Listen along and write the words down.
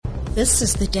This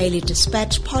is the Daily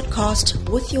Dispatch podcast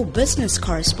with your business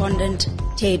correspondent,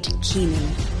 Ted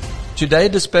Keenan. Today,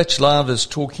 Dispatch Live is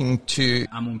talking to...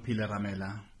 I'm Omphile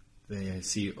Ramela, the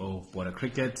CEO of Border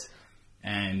Cricket,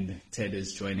 and Ted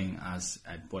is joining us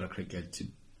at Border Cricket.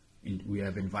 We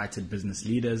have invited business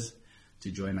leaders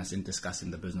to join us in discussing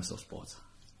the business of sport.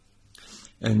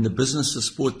 And the business of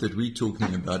sport that we're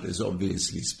talking about is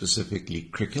obviously specifically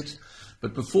cricket.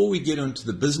 But before we get onto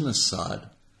the business side,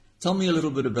 tell me a little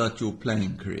bit about your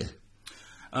playing career.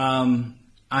 I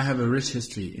have a rich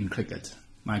history in cricket.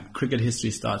 My cricket history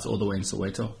starts all the way in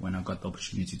Soweto when I got the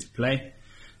opportunity to play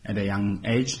at a young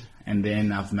age. And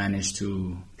then I've managed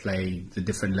to play the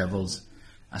different levels.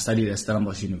 I studied at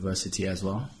Stellenbosch University as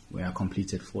well, where I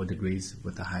completed 4 degrees,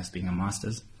 with the highest being a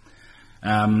master's.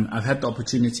 I've had the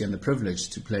opportunity and the privilege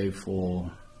to play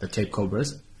for the Cape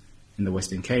Cobras in the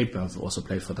Western Cape. I've also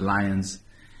played for the Lions,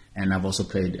 and I've also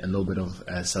played a little bit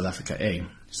of South Africa A.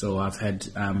 So I've had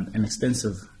an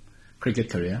extensive cricket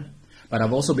career, but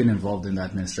I've also been involved in the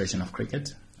administration of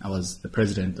cricket. I was the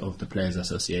president of the Players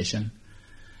Association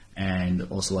and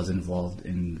also was involved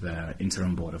in the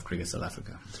interim board of Cricket South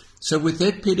Africa. So with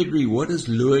that pedigree, what has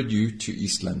lured you to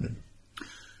East London?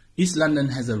 East London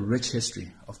has a rich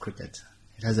history of cricket.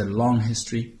 It has a long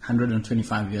history.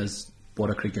 125 years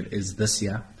Border Cricket is this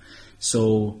year.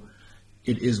 So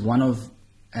it is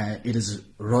it is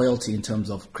royalty in terms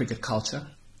of cricket culture,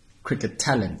 cricket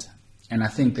talent. And I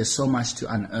think there's so much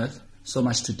to unearth, so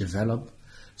much to develop,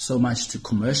 so much to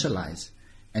commercialize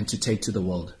and to take to the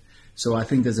world. So I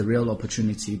think there's a real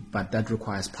opportunity, but that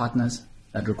requires partners.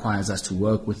 That requires us to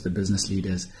work with the business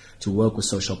leaders, to work with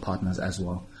social partners as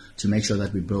well, to make sure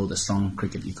that we build a strong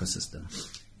cricket ecosystem.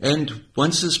 And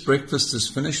once this breakfast is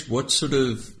finished, what sort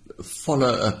of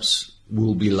follow-ups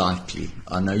will be likely?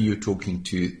 I know you're talking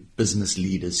to business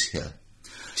leaders here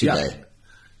today. Yeah.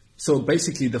 So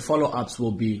basically the follow-ups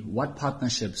will be, what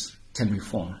partnerships can we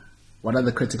form? What are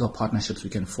the critical partnerships we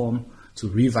can form to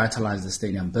revitalize the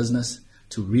stadium business,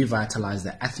 to revitalize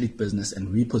the athlete business and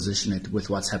reposition it with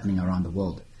what's happening around the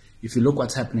world? If you look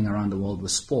what's happening around the world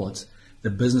with sports, the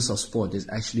business of sport is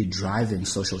actually driving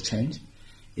social change.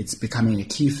 It's becoming a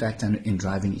key factor in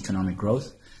driving economic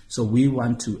growth. So I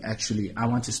want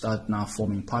to start now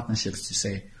forming partnerships to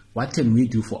say, what can we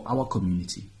do for our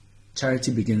community?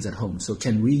 Charity begins at home. So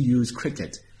can we use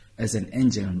cricket as an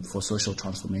engine for social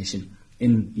transformation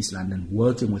in East London,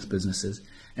 working with businesses?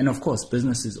 And of course,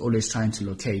 businesses always trying to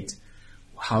locate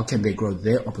how can they grow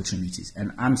their opportunities.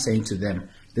 And I'm saying to them,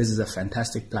 this is a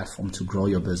fantastic platform to grow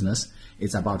your business.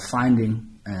 It's about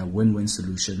finding win-win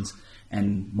solutions.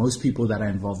 And most people that are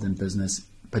involved in business,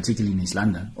 particularly in East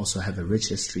London, also have a rich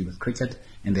history with cricket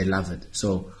and they love it.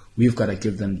 So we've got to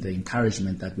give them the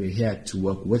encouragement that we're here to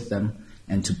work with them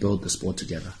and to build the sport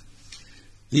together.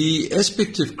 The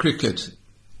aspect of cricket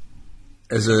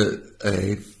as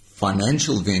a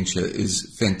financial venture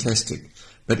is fantastic,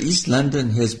 but East London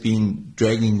has been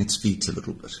dragging its feet a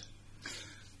little bit.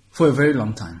 For a very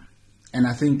long time. And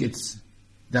I think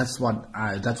that's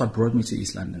what brought me to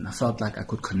East London. I felt like I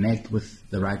could connect with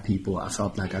the right people. I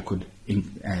felt like I could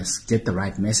get the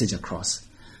right message across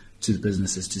to the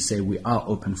businesses to say we are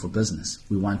open for business.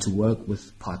 We want to work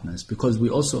with partners because we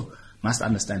also must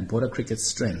understand Border Cricket's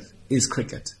strength is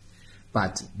cricket.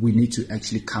 But we need to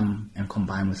actually come and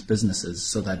combine with businesses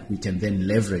so that we can then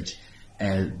leverage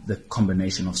the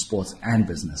combination of sports and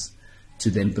business to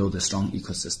then build a strong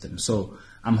ecosystem. So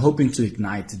I'm hoping to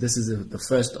ignite. This is the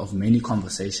first of many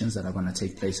conversations that are going to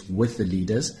take place with the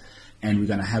leaders, and we're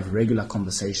going to have regular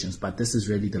conversations, but this is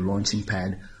really the launching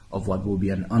pad of what will be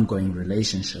an ongoing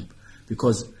relationship,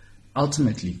 because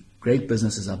ultimately great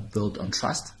businesses are built on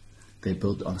trust, they're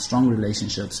built on strong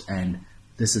relationships, and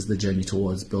this is the journey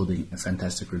towards building a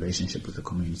fantastic relationship with the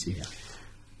community here.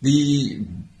 The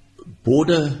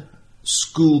border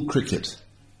school cricket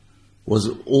was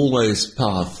always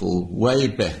powerful way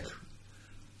back,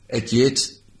 and yet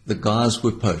the guys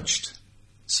were poached.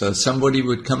 So somebody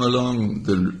would come along,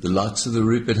 the likes of the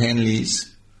Rupert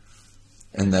Hanleys,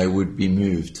 and they would be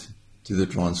moved to the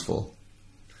Transvaal.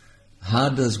 How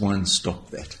does one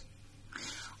stop that?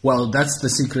 Well, that's the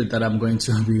secret that I'm going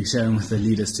to be sharing with the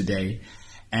leaders today.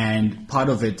 And part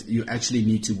of it, you actually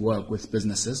need to work with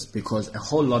businesses because a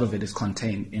whole lot of it is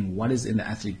contained in what is in the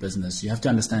athlete business. You have to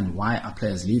understand why are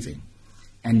players leaving,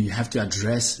 and you have to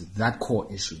address that core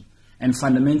issue. And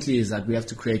fundamentally is that we have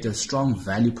to create a strong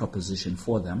value proposition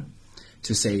for them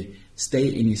to say, stay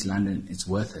in East London, it's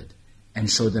worth it, and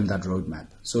show them that roadmap.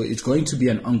 So it's going to be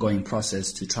an ongoing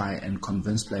process to try and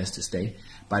convince players to stay,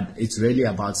 but it's really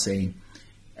about saying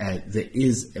there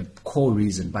is a core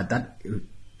reason, but that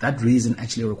that reason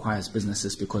actually requires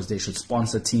businesses, because they should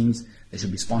sponsor teams, they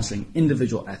should be sponsoring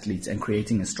individual athletes and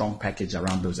creating a strong package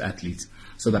around those athletes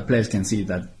so that players can see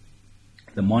that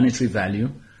the monetary value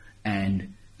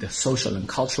and the social and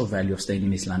cultural value of staying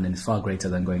in East London is far greater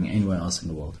than going anywhere else in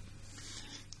the world.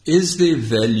 Is there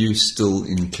value still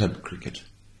in club cricket?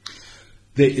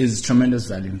 There is tremendous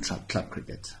value in club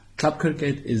cricket. Club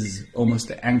cricket is almost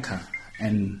the anchor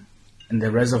and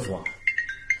the reservoir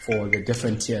for the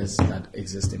different tiers that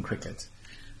exist in cricket,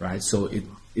 right? So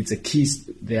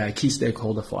they are a key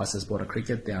stakeholder for us as Border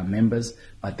Cricket. They are members,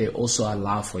 but they also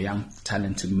allow for young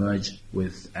talent to merge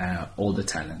with older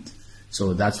talent.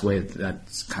 So that's where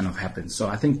that kind of happens. So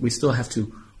I think we still have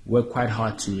to work quite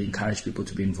hard to encourage people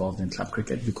to be involved in club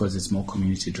cricket because it's more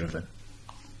community driven.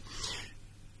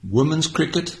 Women's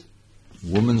cricket,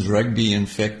 women's rugby, in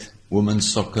fact,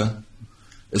 women's soccer,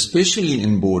 especially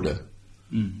in Border,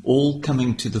 all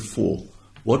coming to the fore.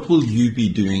 What will you be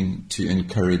doing to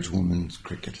encourage women's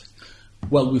cricket?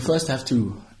 Well, we first have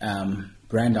to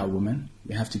brand our women.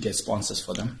 We have to get sponsors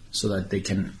for them so that we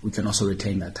can also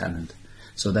retain that talent.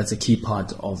 So that's a key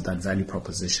part of that value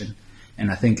proposition.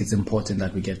 And I think it's important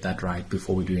that we get that right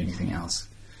before we do anything else.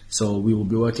 So we will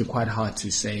be working quite hard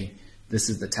to say this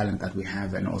is the talent that we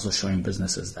have, and also showing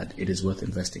businesses that it is worth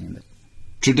investing in it.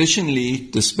 Traditionally,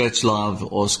 Dispatch Live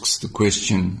asks the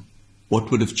question, what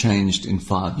would have changed in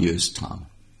 5 years' time?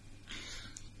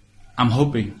 I'm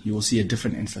hoping you will see a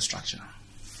different infrastructure,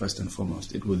 first and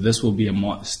foremost. This will be a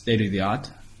more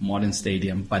state-of-the-art, modern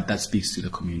stadium, but that speaks to the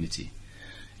community.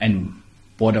 And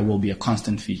Border will be a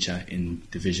constant feature in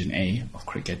Division A of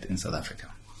cricket in South Africa.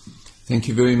 Thank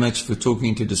you very much for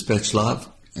talking to Dispatch Live,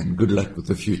 and good luck with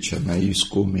the future. May you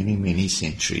score many, many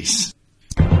centuries.